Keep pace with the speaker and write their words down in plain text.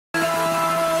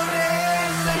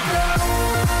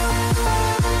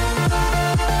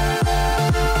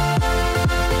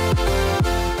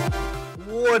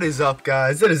What is up,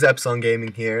 guys? It is Epsilon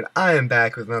Gaming here, and I am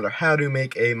back with another how to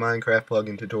make a Minecraft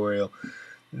plugin tutorial.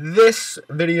 This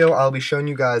video I'll be showing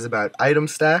you guys about item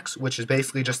stacks, which is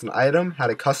basically just an item, how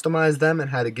to customize them,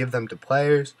 and how to give them to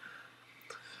players.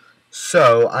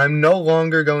 So I'm no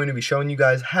longer going to be showing you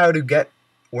guys how to get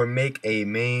or make a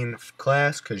main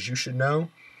class, because you should know.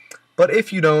 But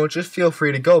if you don't, just feel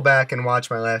free to go back and watch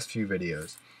my last few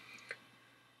videos.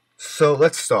 So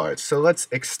let's start. So let's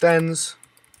extends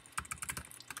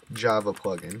Java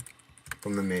plugin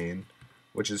from the main,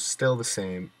 which is still the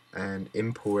same, and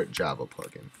import Java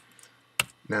plugin.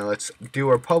 Now let's do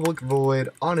our public void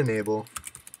on enable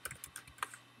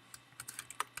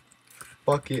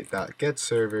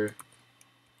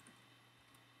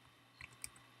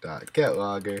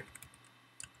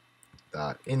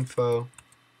bukkit.getServer.getLogger.info.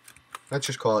 Let's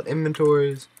just call it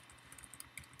inventories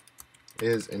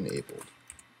is enabled.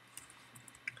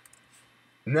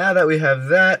 Now that we have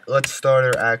that, let's start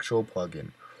our actual plugin.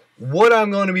 What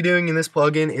I'm going to be doing in this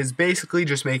plugin is basically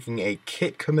just making a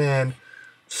kit command,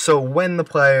 so when the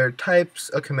player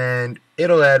types a command,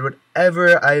 it'll add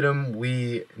whatever item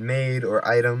we made or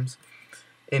items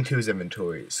into his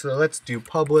inventory. So let's do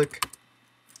public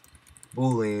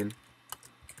boolean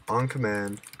on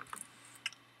command.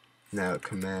 Now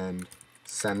command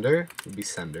sender would be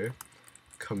sender,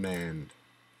 command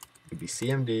would be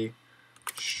cmd,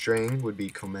 string would be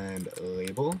command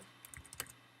label,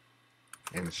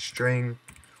 and string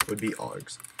would be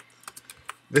args.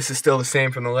 This is still the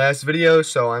same from the last video,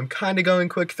 so I'm kind of going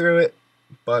quick through it,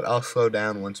 but I'll slow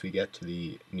down once we get to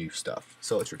the new stuff.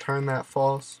 So let's return that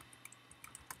false,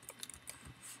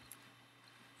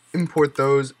 import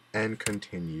those, and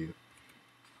continue.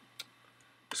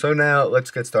 So now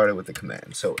let's get started with the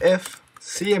command. So if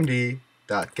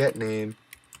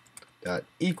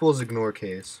cmd.getName.equals ignore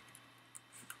case,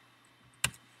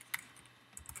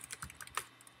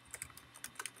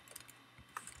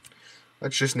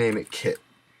 let's just name it kit.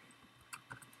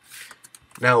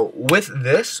 Now with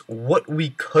this, what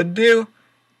we could do,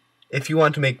 if you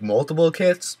want to make multiple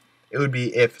kits, it would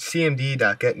be if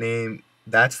cmd.getName,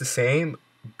 that's the same,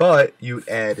 but you'd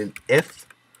add an if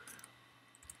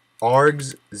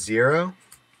args0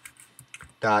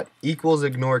 dot equals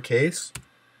ignore case,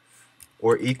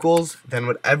 or equals, then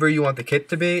whatever you want the kit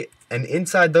to be, and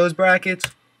inside those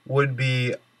brackets would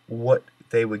be what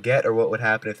they would get, or what would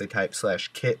happen if they type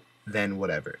 /kit, then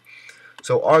whatever.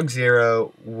 So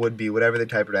arg0 would be whatever they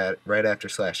type right after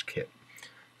 /kit.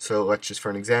 So let's just, for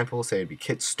an example, say it'd be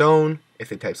kit stone. If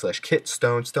they type /kit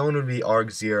stone, stone would be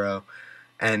arg0,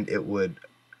 and it would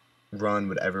run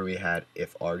whatever we had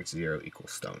if arg0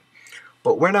 equals stone.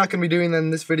 But we're not going to be doing that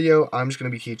in this video. I'm just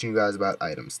going to be teaching you guys about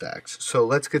item stacks. So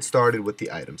let's get started with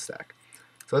the item stack.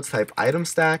 So let's type item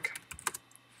stack,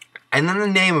 and then the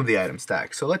name of the item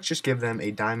stack. So let's just give them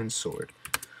a diamond sword.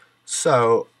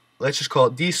 So let's just call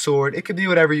it dsword. It could be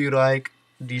whatever you like.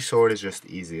 Dsword is just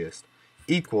the easiest.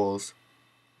 Equals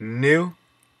new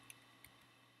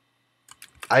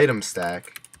item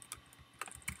stack,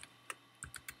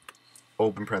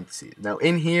 open parentheses. Now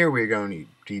in here we're going to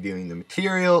be doing the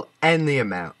material and the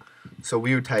amount. So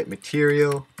we would type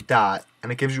material dot,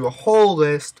 and it gives you a whole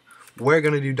list. We're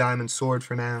going to do diamond sword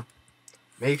for now.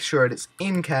 Make sure it's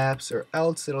in caps, or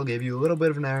else it'll give you a little bit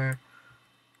of an error.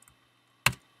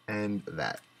 And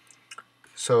that.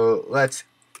 So let's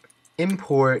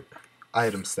import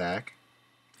item stack.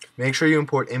 Make sure you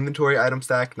import inventory item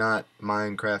stack, not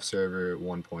Minecraft server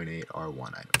 1.8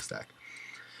 R1 item stack.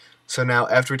 So now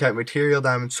after we type material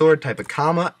diamond sword, type a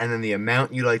comma, and then the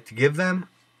amount you like to give them.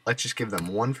 Let's just give them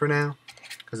 1 for now,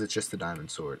 because it's just a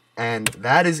diamond sword. And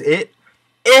that is it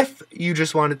if you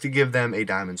just wanted to give them a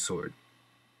diamond sword.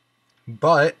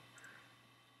 But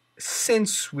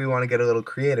since we want to get a little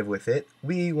creative with it,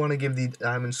 we want to give the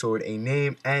diamond sword a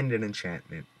name and an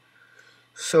enchantment.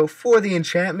 So for the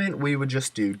enchantment, we would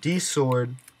just do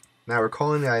dsword. Now we're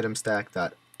calling the item stack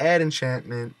dot add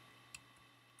enchantment,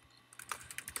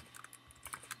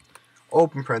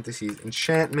 open parentheses,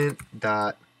 enchantment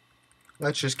dot,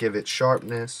 let's just give it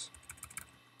sharpness,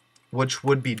 which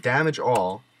would be damage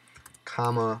all,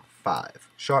 comma 5,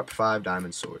 sharp 5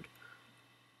 diamond sword,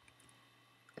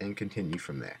 and continue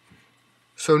from there.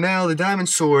 So now the diamond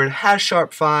sword has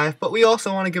sharp 5, but we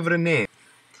also want to give it a name.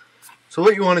 So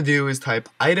what you want to do is type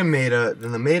item meta,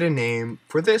 then the meta name.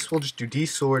 For this, we'll just do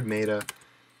dsword meta.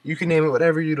 You can name it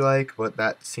whatever you'd like, but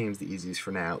that seems the easiest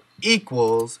for now.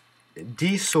 Equals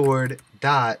dsword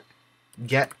dot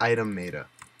get item meta.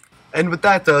 And what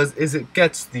that does is it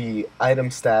gets the item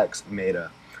stacks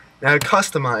meta. Now to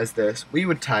customize this, we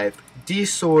would type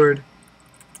dsword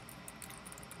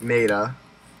meta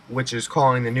which is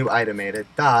calling the new item meta,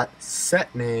 dot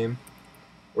set name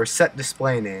or set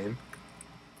display name,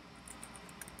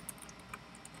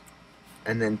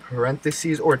 and then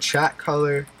parentheses or chat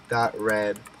color dot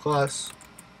red plus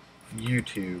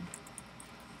YouTube.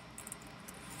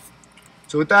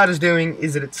 So what that is doing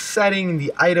is that it's setting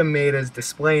the item meta's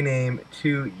display name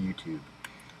to YouTube.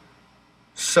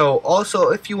 So also,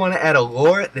 if you want to add a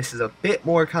lore, this is a bit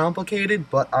more complicated,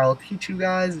 but I'll teach you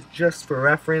guys just for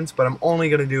reference, but I'm only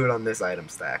going to do it on this item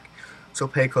stack. So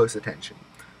pay close attention.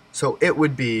 So it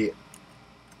would be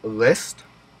list.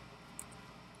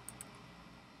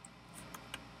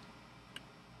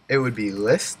 It would be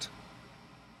list,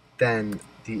 then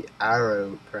the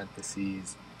arrow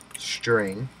parentheses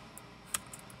string,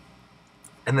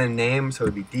 and then name, so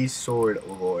it would be dsword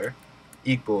lore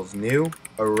equals new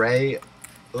array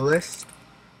list,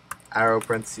 arrow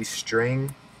parentheses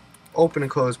string, open and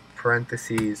close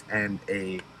parentheses, and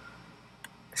a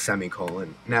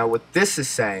semicolon. Now what this is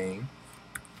saying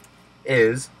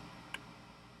is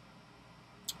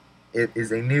it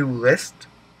is a new list.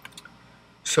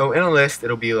 So in a list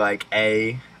it'll be like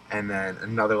A, and then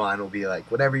another line will be like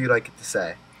whatever you like it to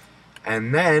say.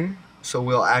 And then so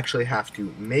we'll actually have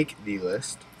to make the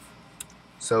list.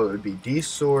 So it would be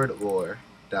dsword lore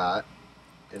dot,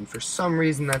 and for some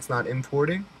reason that's not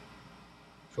importing.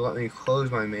 So let me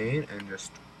close my main and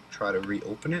just try to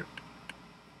reopen it.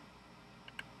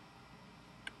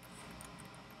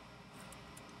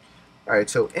 Alright,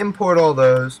 so import all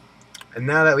those, and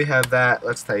now that we have that,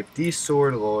 let's type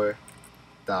dsword lore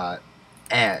dot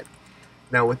add.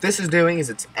 Now what this is doing is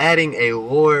it's adding a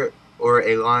lore or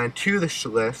a line to the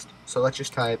list. So let's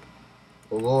just type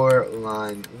lore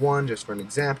line 1 just for an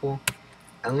example,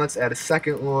 and let's add a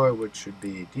second lore, which should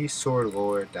be dsword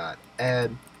lore dot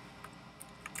add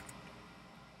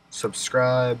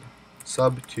subscribe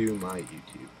sub to my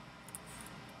YouTube.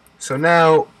 So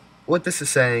now what this is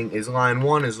saying is line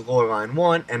 1 is lore line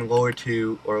 1, and lore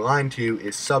 2 or line 2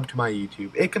 is sub to my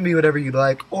YouTube. It can be whatever you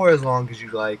like or as long as you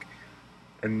like,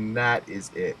 and that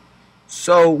is it.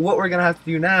 So what we're gonna have to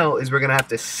do now is we're gonna have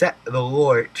to set the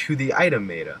lore to the item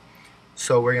meta.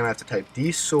 So we're gonna have to type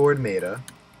dsword meta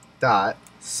dot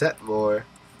set lore,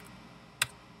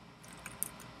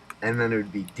 and then it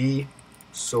would be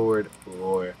dsword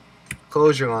lore,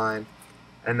 close your line,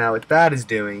 and now what that is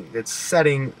doing, it's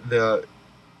setting the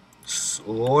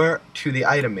lore to the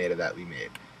item meta that we made.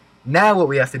 Now what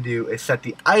we have to do is set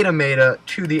the item meta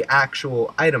to the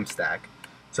actual item stack.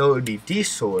 So it would be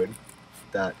dsword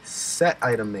dot set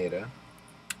item meta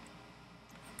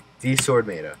dsword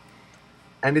meta,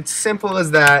 and it's simple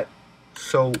as that.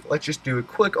 So let's just do a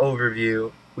quick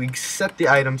overview. We set the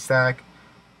item stack,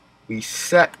 we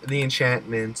set the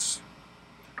enchantments,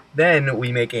 then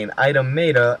we make an item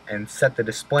meta and set the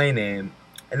display name,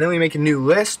 and then we make a new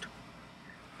list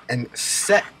and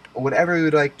set whatever we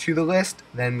would like to the list.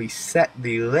 Then we set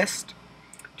the list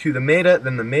to the meta,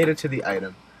 then the meta to the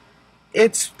item.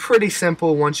 It's pretty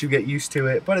simple once you get used to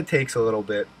it, but it takes a little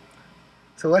bit.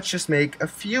 So let's just make a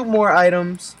few more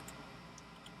items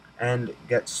and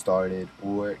get started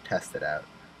or test it out.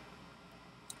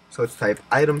 So let's type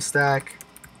item stack.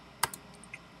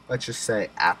 Let's just say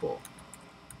apple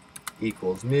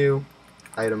equals new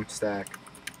item stack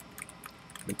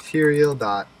material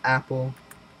dot apple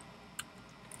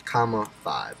comma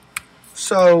 5.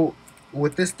 So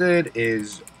what this did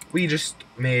is we just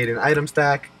made an item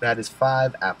stack that is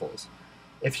 5 apples.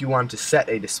 If you want to set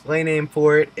a display name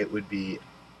for it, it would be,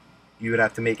 you would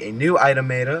have to make a new item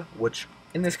meta, which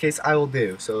in this case I will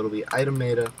do. So it'll be item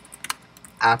meta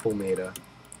apple meta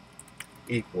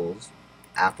equals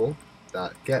apple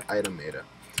dot get item meta,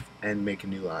 and make a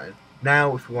new line.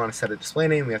 Now if we want to set a display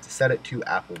name, we have to set it to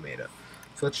apple meta.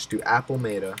 So let's just do apple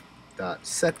meta dot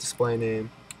set display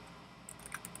name.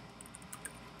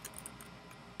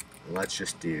 Let's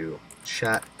just do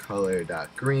chat color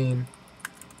dot green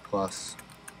plus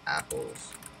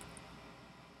apples.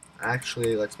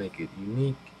 Actually, let's make it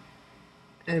unique,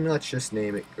 and let's just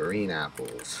name it green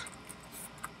apples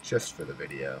just for the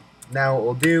video. Now what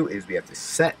we'll do is we have to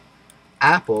set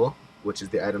apple, which is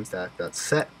the item stack, dot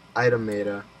set item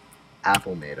meta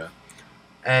apple meta,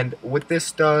 and what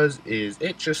this does is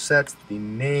it just sets the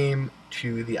name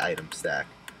to the item stack.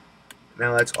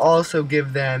 Now let's also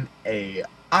give them a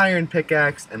iron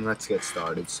pickaxe, and let's get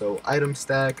started. So item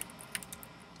stack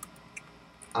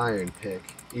iron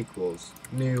pick equals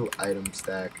new item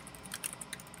stack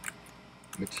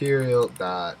material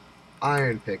dot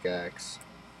iron pickaxe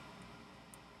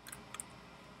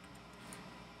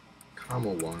comma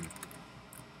 1.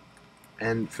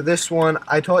 And for this one,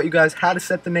 I taught you guys how to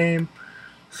set the name,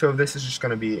 so this is just going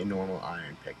to be a normal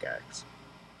iron pickaxe.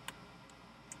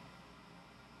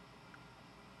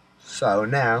 So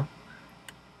now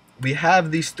we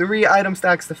have these 3 item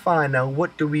stacks defined. Now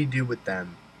what do we do with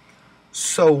them?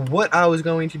 So what I was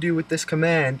going to do with this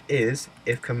command is,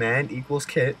 if command equals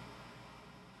kit,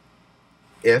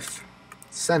 if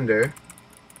sender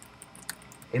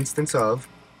instance of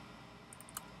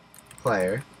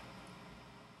player,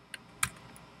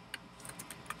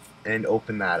 and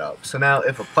open that up. So now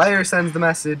if a player sends the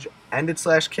message and it's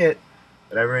 /kit,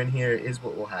 whatever in here is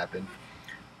what will happen.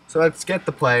 So let's get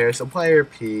the player. So player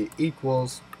P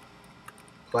equals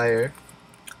player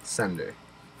sender.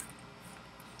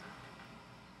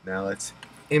 Now let's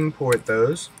import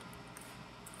those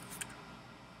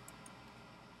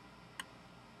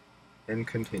and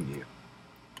continue.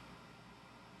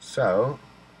 So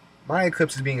my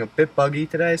Eclipse is being a bit buggy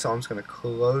today, so I'm just going to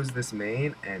close this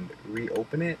main and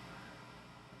reopen it.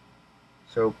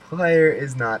 So player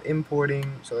is not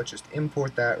importing, so let's just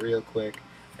import that real quick,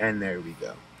 and there we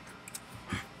go.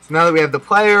 So now that we have the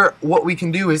player, what we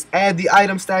can do is add the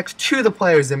item stacks to the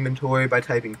player's inventory by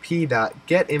typing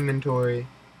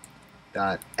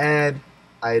p.getInventory.add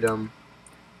item.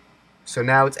 So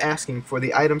now it's asking for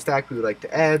the item stack we would like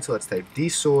to add, so let's type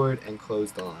dsword and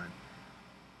close the line.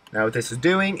 Now what this is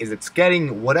doing is it's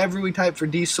getting whatever we type for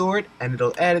dsword and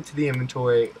it'll add it to the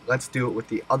inventory. Let's do it with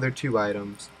the other 2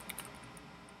 items.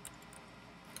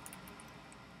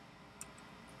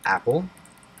 Apple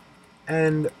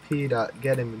and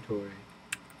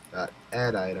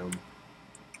p.getInventory.add item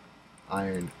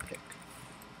iron pick.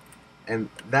 And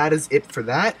that is it for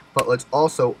that, but let's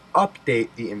also update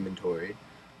the inventory.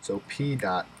 So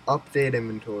p.update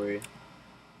inventory,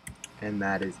 and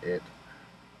that is it.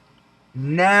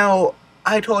 Now,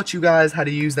 I taught you guys how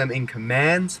to use them in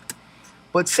commands,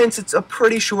 but since it's a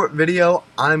pretty short video,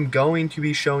 I'm going to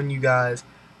be showing you guys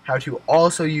how to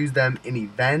also use them in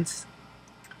events.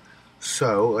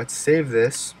 So, let's save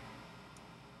this.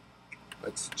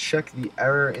 Let's check the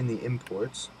error in the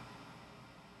imports.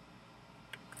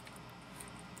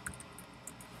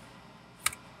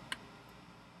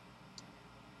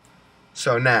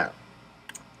 So now,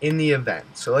 in the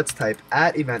event, so let's type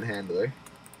 @eventHandler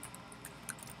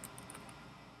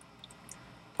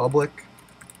public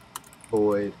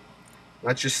void,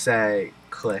 let's just say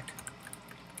click.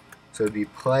 So it'd be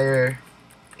player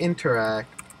interact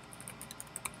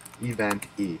event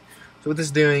E. So what this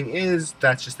is doing is,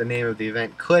 that's just the name of the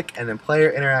event, click, and then player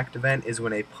interact event is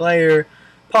when a player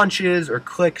punches or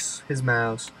clicks his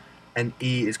mouse, and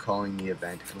E is calling the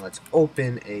event. And let's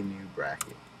open a new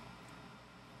bracket.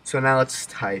 So now let's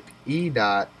type E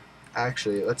dot,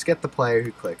 actually let's get the player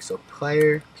who clicks. So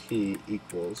player P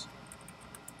equals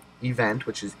event,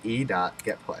 which is E dot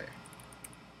get player.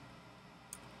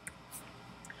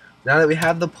 Now that we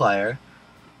have the player,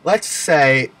 let's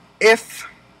say if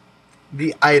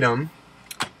the item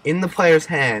in the player's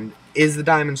hand is the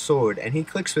diamond sword and he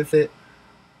clicks with it,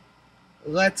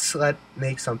 let's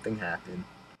make something happen.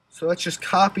 So let's just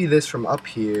copy this from up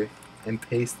here and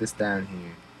paste this down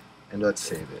here, and let's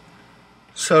save it.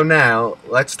 So now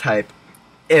let's type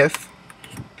if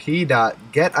p dot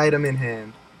get item in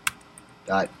hand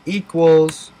dot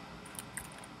equals,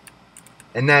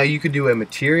 and now you could do a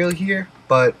material here,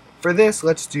 but for this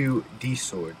let's do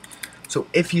dsword. So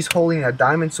if he's holding a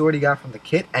diamond sword he got from the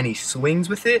kit and he swings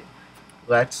with it,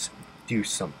 let's do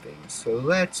something. So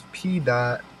let's p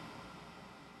dot,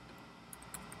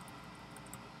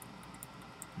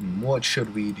 what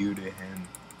should we do to him?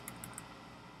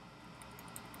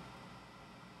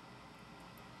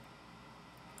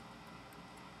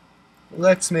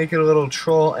 Let's make it a little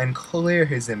troll and clear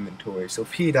his inventory. So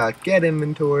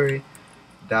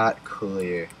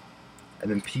p.getInventory.clear,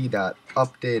 and then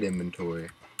p.update inventory.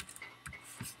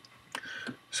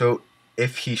 So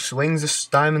if he swings this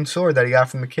diamond sword that he got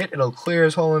from the kit, it'll clear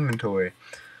his whole inventory.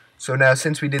 So now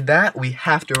since we did that, we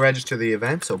have to register the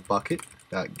event. So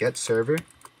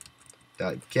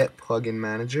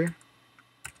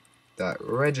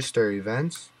bucket.getServer.getPluginManager.register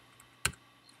events.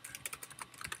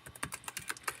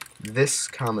 This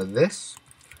comma this,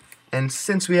 and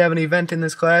since we have an event in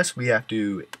this class, we have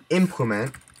to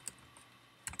implement,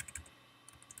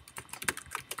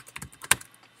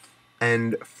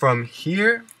 and from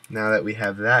here, now that we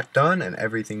have that done and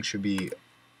everything should be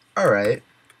alright,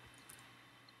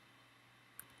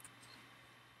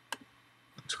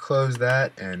 let's close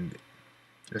that and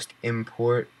just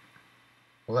import.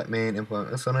 We'll let main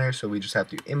implement listener, so we just have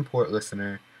to import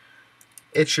listener.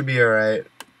 It should be alright.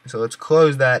 So let's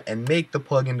close that and make the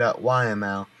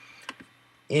plugin.yml.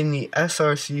 In the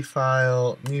src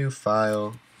file, new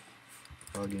file,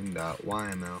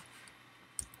 plugin.yml.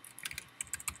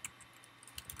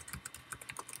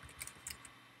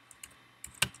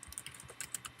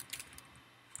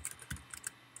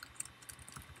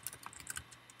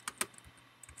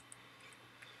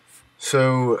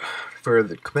 So for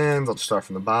the commands, I'll just start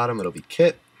from the bottom. It'll be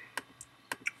kit.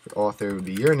 For author would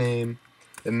be your name.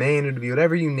 The main would be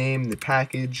whatever you name the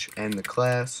package and the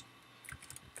class.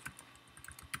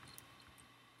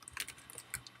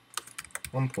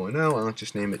 1.0, and let's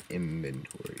just name it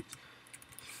inventories.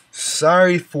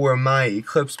 Sorry for my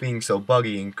Eclipse being so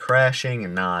buggy and crashing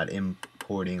and not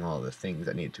importing all the things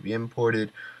that need to be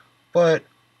imported, but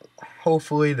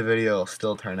hopefully the video will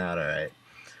still turn out alright.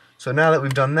 So now that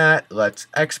we've done that, let's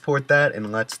export that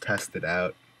and let's test it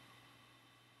out.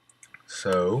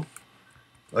 So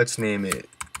let's name it,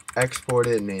 export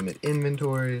it, name it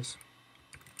inventories,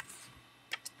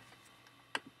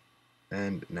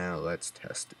 and now let's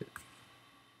test it.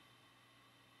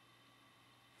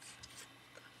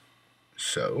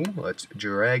 So let's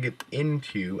drag it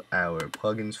into our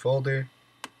plugins folder,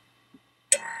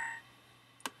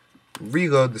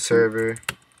 reload the server,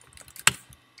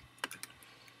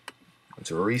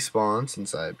 let's respawn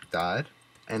since I died,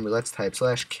 and let's type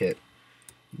 /kit.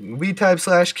 We type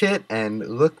 /kit, and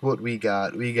look what we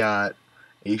got. We got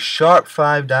a sharp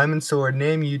 5 diamond sword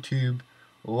named YouTube,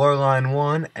 lore line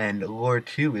 1, and lore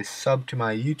 2 is sub to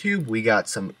my YouTube. We got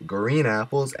some green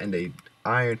apples and a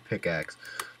iron pickaxe.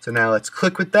 So now let's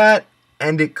click with that,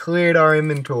 and it cleared our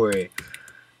inventory.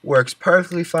 Works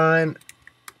perfectly fine.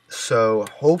 So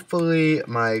hopefully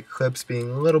my Eclipse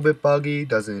being a little bit buggy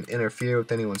doesn't interfere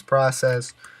with anyone's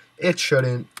process. It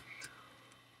shouldn't.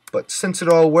 But since it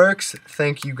all works,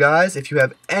 thank you guys. If you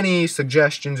have any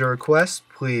suggestions or requests,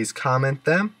 please comment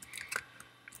them.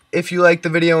 If you like the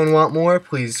video and want more,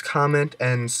 please comment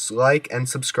and like and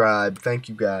subscribe. Thank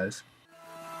you guys.